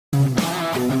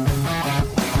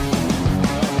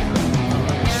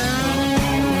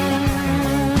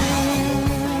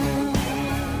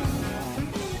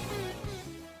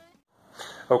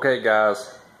Okay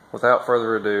guys, without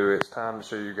further ado, it's time to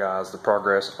show you guys the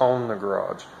progress on the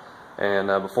garage. And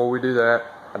before we do that,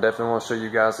 I definitely want to show you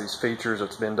guys these features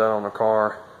that's been done on the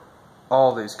car.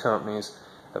 All these companies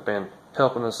have been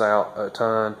helping us out a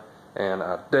ton, and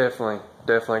I definitely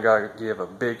got to give a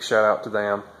big shout out to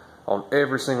them on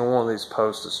every single one of these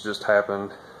posts that's just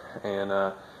happened.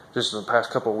 And just in the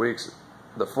past couple of weeks,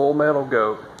 the Full Metal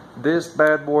Goat, this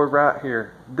bad boy right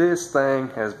here, this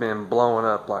thing has been blowing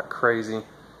up like crazy.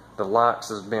 The likes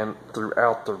has been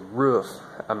throughout the roof.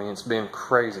 I mean, it's been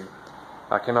crazy.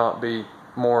 I cannot be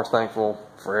more thankful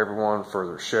for everyone, for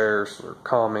their shares, their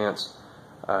comments,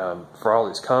 for all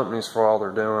these companies, for all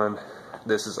they're doing.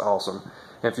 This is awesome.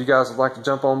 And if you guys would like to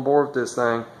jump on board with this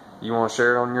thing, you want to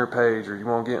share it on your page, or you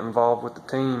want to get involved with the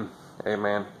team, hey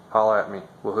man, holla at me.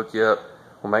 We'll hook you up.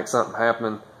 We'll make something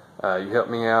happen. You help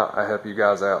me out, I help you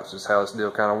guys out. It's just how this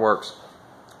deal kind of works.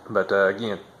 But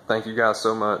again, thank you guys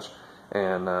so much,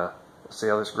 and see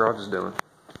how this garage is doing.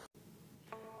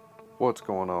 What's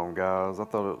going on, guys? I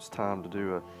thought it was time to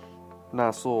do a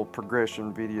nice little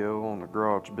progression video on the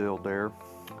garage build there.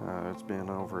 It's been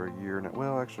over a year now,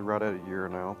 well actually right at a year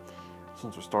now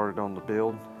since we started on the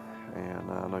build,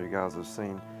 and I know you guys have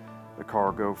seen the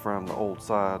car go from the old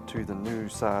side to the new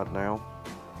side now,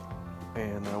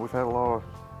 and we've had a lot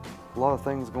of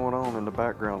things going on in the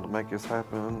background to make this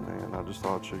happen, and I just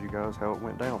thought I'd show you guys how it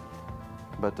went down.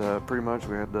 But pretty much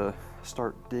we had to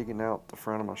start digging out the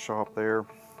front of my shop there,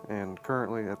 and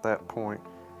currently at that point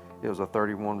it was a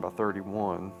 31 by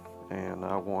 31, and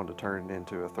I wanted to turn it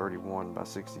into a 31 by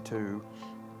 62,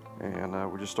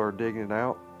 and we just started digging it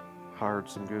out. Hired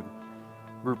some good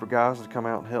group of guys to come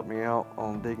out and help me out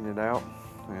on digging it out,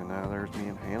 and there's me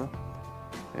and Hannah,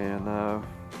 and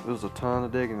there was a ton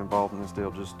of digging involved in this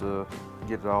deal just to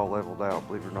get it all leveled out,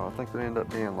 believe it or not. I think there ended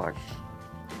up being like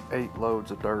 8 loads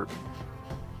of dirt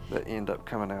that end up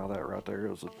coming out of that right there.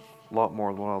 It was a lot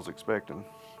more than what I was expecting.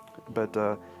 But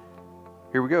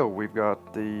here we go. We've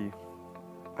got the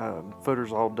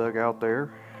footers all dug out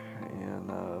there,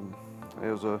 and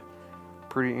it was a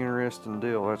pretty interesting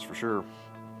deal, that's for sure.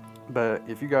 But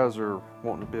if you guys are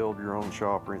wanting to build your own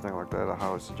shop or anything like that, I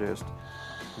highly suggest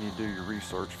you do your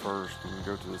research first and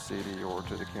go to the city or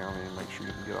to the county and make sure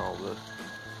you can get all the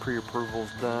pre-approvals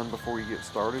done before you get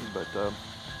started. But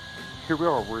here we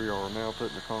are. We are now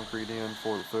putting the concrete in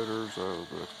for the footers.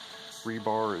 The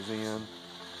rebar is in,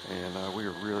 and we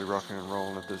are really rocking and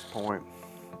rolling at this point.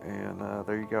 And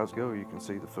there you guys go. You can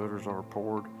see the footers are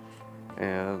poured,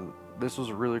 and this was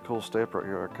a really cool step right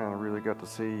here. I kind of really got to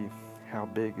see how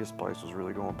big this place was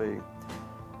really going to be.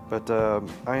 But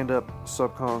I ended up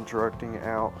subcontracting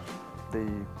out the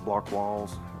block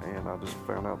walls, and I just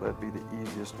found out that'd be the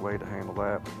easiest way to handle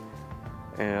that.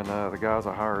 And the guys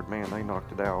I hired, man, they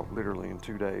knocked it out literally in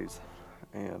 2 days.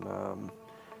 And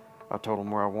I told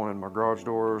them where I wanted my garage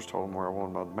doors, told them where I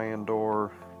wanted my man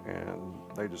door, and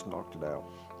they just knocked it out.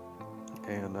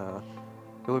 And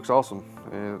it looks awesome,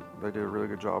 and they did a really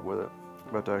good job with it.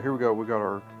 But here we go. We got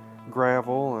our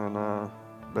gravel, and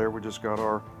there we just got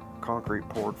our concrete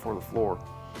poured for the floor,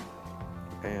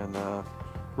 and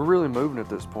we're really moving at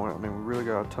this point. I mean, we really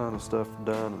got a ton of stuff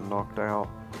done and knocked out,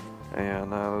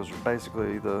 and those are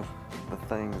basically the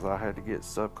things I had to get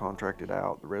subcontracted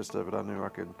out. The rest of it I knew I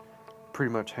could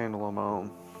pretty much handle on my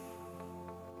own.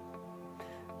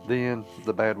 Then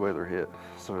the bad weather hit,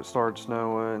 so it started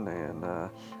snowing,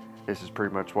 and this is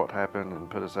pretty much what happened and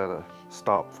put us at a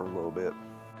stop for a little bit.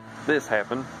 This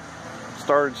happened.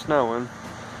 Started snowing.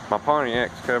 My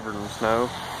Pontiac's covered in snow.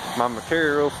 My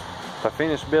materials, I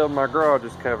finished building my garage,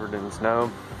 is covered in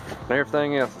snow. And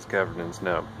everything else is covered in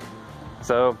snow.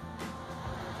 So,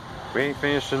 we ain't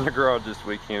finishing the garage this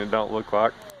weekend, it don't look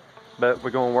like. But we're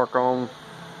gonna work on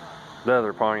the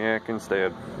other Pontiac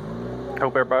instead.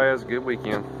 Hope everybody has a good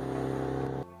weekend.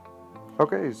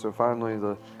 Okay, so finally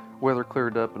the weather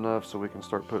cleared up enough so we can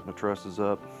start putting the trusses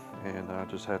up. And I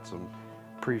just had some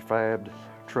prefabbed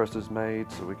trusses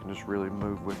made so we can just really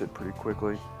move with it pretty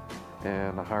quickly,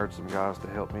 and I hired some guys to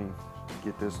help me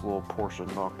get this little portion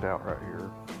knocked out right here,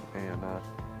 and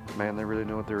man, they really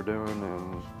knew what they were doing,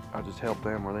 and I just helped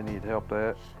them where they needed help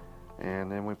at, and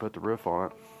then we put the roof on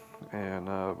it. And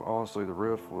honestly, the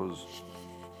roof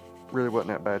really wasn't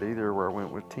that bad either, where I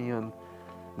went with 10.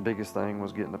 The biggest thing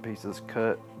was getting the pieces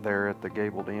cut there at the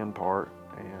gabled end part,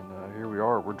 and here we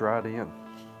are, we're dried in.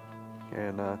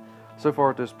 And so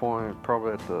far at this point,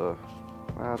 probably at the,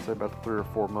 I'd say about the 3 or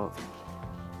 4 month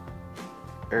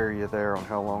area there on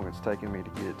how long it's taken me to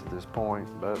get to this point,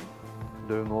 but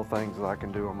doing little things that I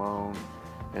can do on my own,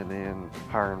 and then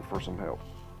hiring for some help.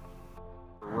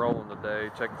 We're rolling today.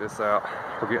 Check this out.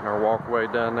 We're getting our walkway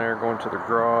done there, going to the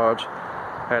garage.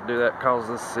 Had to do that because of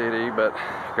the city, but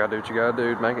you gotta do what you gotta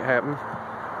do to make it happen.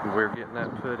 We're getting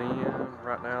that put in.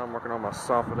 Right now I'm working on my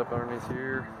soffit up underneath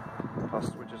here. I'll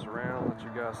switch this around, let you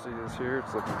guys see this here.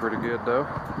 It's looking pretty good though.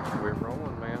 We're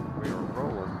rolling, man. We are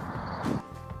rolling.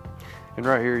 And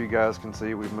right here you guys can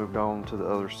see we've moved on to the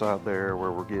other side there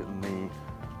where we're getting the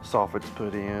soffits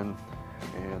put in.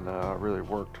 And I really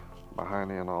worked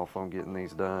behind and off on getting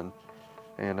these done.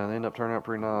 And they end up turning out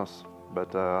pretty nice.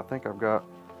 But I think I've got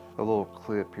a little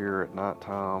clip here at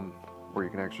nighttime where you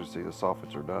can actually see the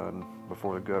soffits are done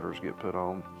before the gutters get put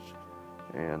on,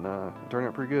 and it turned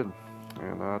out pretty good.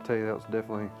 And I'll tell you, that was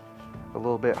definitely a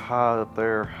little bit high up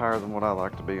there, higher than what I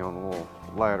like to be on the little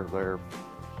ladder there,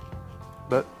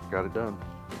 but got it done.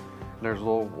 And there's a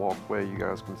little walkway, you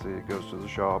guys can see it goes to the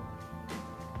shop.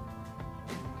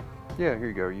 Yeah, here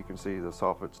you go, you can see the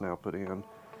soffits now put in, and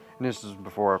this is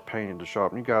before I painted the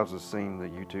shop. And you guys have seen the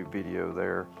YouTube video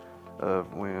there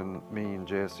of when me and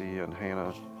Jesse and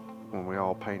Hannah, when we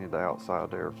all painted the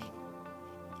outside there.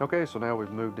 Okay, so now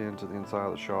we've moved into the inside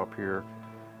of the shop here,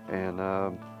 and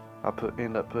I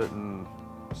end up putting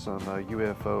some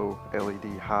UFO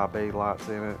LED high bay lights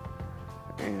in it,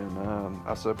 and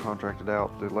I subcontracted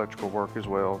out the electrical work as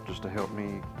well, just to help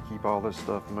me keep all this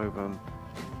stuff moving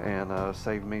and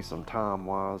save me some time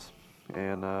wise.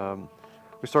 And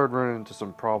we started running into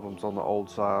some problems on the old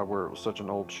side where it was such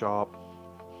an old shop,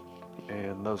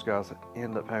 and those guys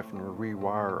end up having to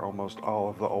rewire almost all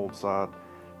of the old side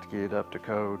to get it up to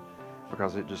code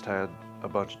because it just had a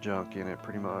bunch of junk in it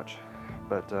pretty much.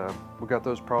 But we got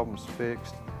those problems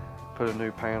fixed, put a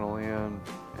new panel in,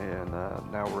 and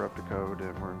now we're up to code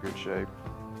and we're in good shape.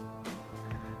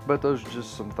 But those are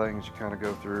just some things you kind of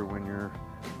go through when you're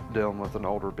dealing with an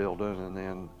older building and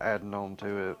then adding on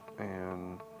to it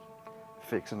and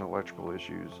fixing electrical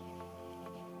issues.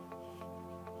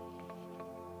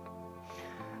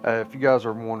 If you guys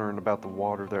are wondering about the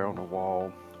water there on the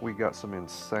wall, we got some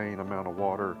insane amount of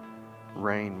water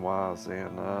rain wise,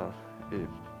 and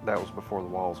that was before the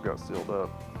walls got sealed up.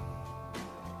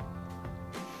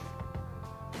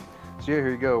 So yeah, here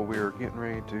you go, we're getting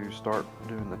ready to start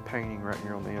doing the painting right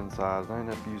here on the inside. I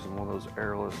ended up using one of those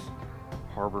airless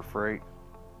Harbor Freight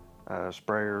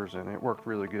sprayers, and it worked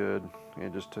really good.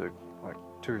 It just took like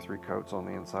 2 or 3 coats on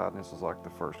the inside, and this is like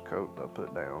the first coat I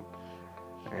put down,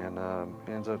 and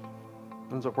it ends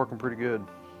up working pretty good.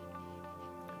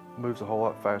 Moves a whole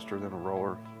lot faster than a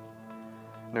roller.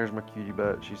 And there's my cutie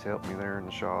butt. She's helped me there in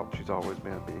the shop. She's always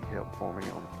been a big help for me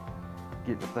on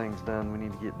getting the things done we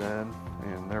need to get done.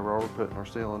 And there we're putting our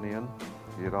ceiling in,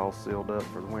 get it all sealed up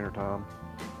for the winter time.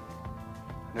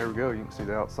 There we go, you can see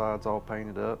the outside's all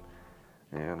painted up.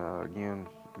 And again,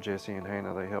 Jesse and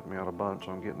Hannah, they helped me out a bunch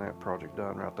on getting that project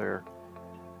done right there.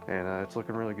 And it's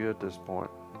looking really good at this point.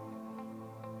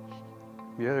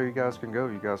 Yeah, there you guys can go.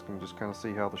 You guys can just kind of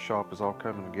see how the shop is all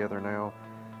coming together now.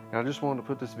 And I just wanted to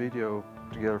put this video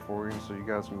together for you so you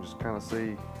guys can just kind of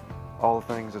see all the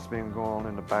things that's been going on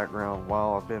in the background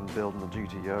while I've been building the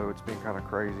GTO. It's been kind of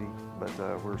crazy, but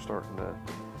we're starting to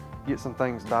get some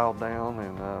things dialed down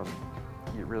and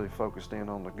get really focused in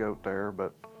on the goat there.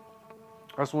 But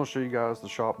I just want to show you guys the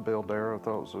shop build there. I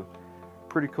thought it was a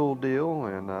pretty cool deal,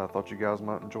 and I thought you guys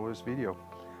might enjoy this video.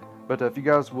 But if you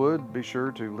guys would, be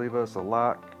sure to leave us a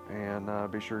like and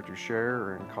be sure to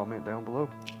share and comment down below.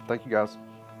 Thank you guys.